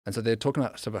And so they're talking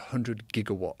about sort of 100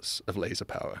 gigawatts of laser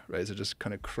power, right? So just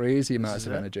kind of crazy amounts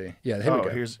of energy. Yeah, here we go.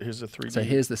 Here's a 3D. So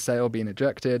here's the sail being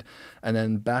ejected, and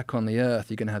then back on the Earth,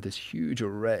 you're going to have this huge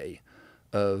array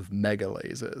of mega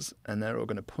lasers, and they're all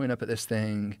going to point up at this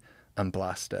thing and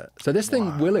blast it. So this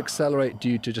thing will accelerate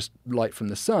due to just light from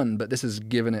the sun, but this is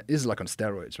like on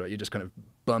steroids, right? You're just kind of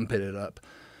bumping it up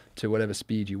to whatever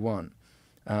speed you want.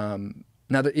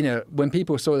 Now that, when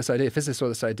people saw this idea, physicists saw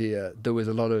this idea, there was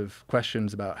a lot of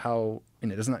questions about how,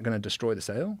 isn't that going to destroy the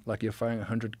sail? Like, you're firing a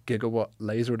 100 gigawatt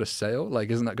laser at a sail? Like,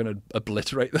 isn't that going to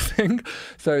obliterate the thing?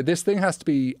 So this thing has to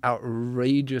be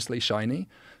outrageously shiny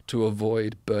to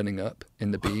avoid burning up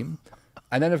in the beam.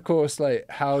 And then, of course, like,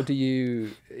 how do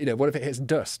you, what if it hits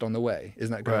dust on the way?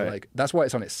 Isn't that going to, that's why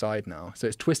it's on its side now. So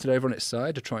it's twisted over on its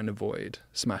side to try and avoid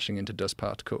smashing into dust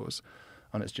particles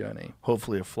on its journey.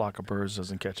 Hopefully a flock of birds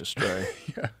doesn't catch a stray.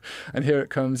 Yeah. And here it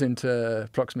comes into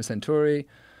Proxima Centauri,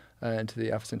 into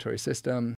the Alpha Centauri system.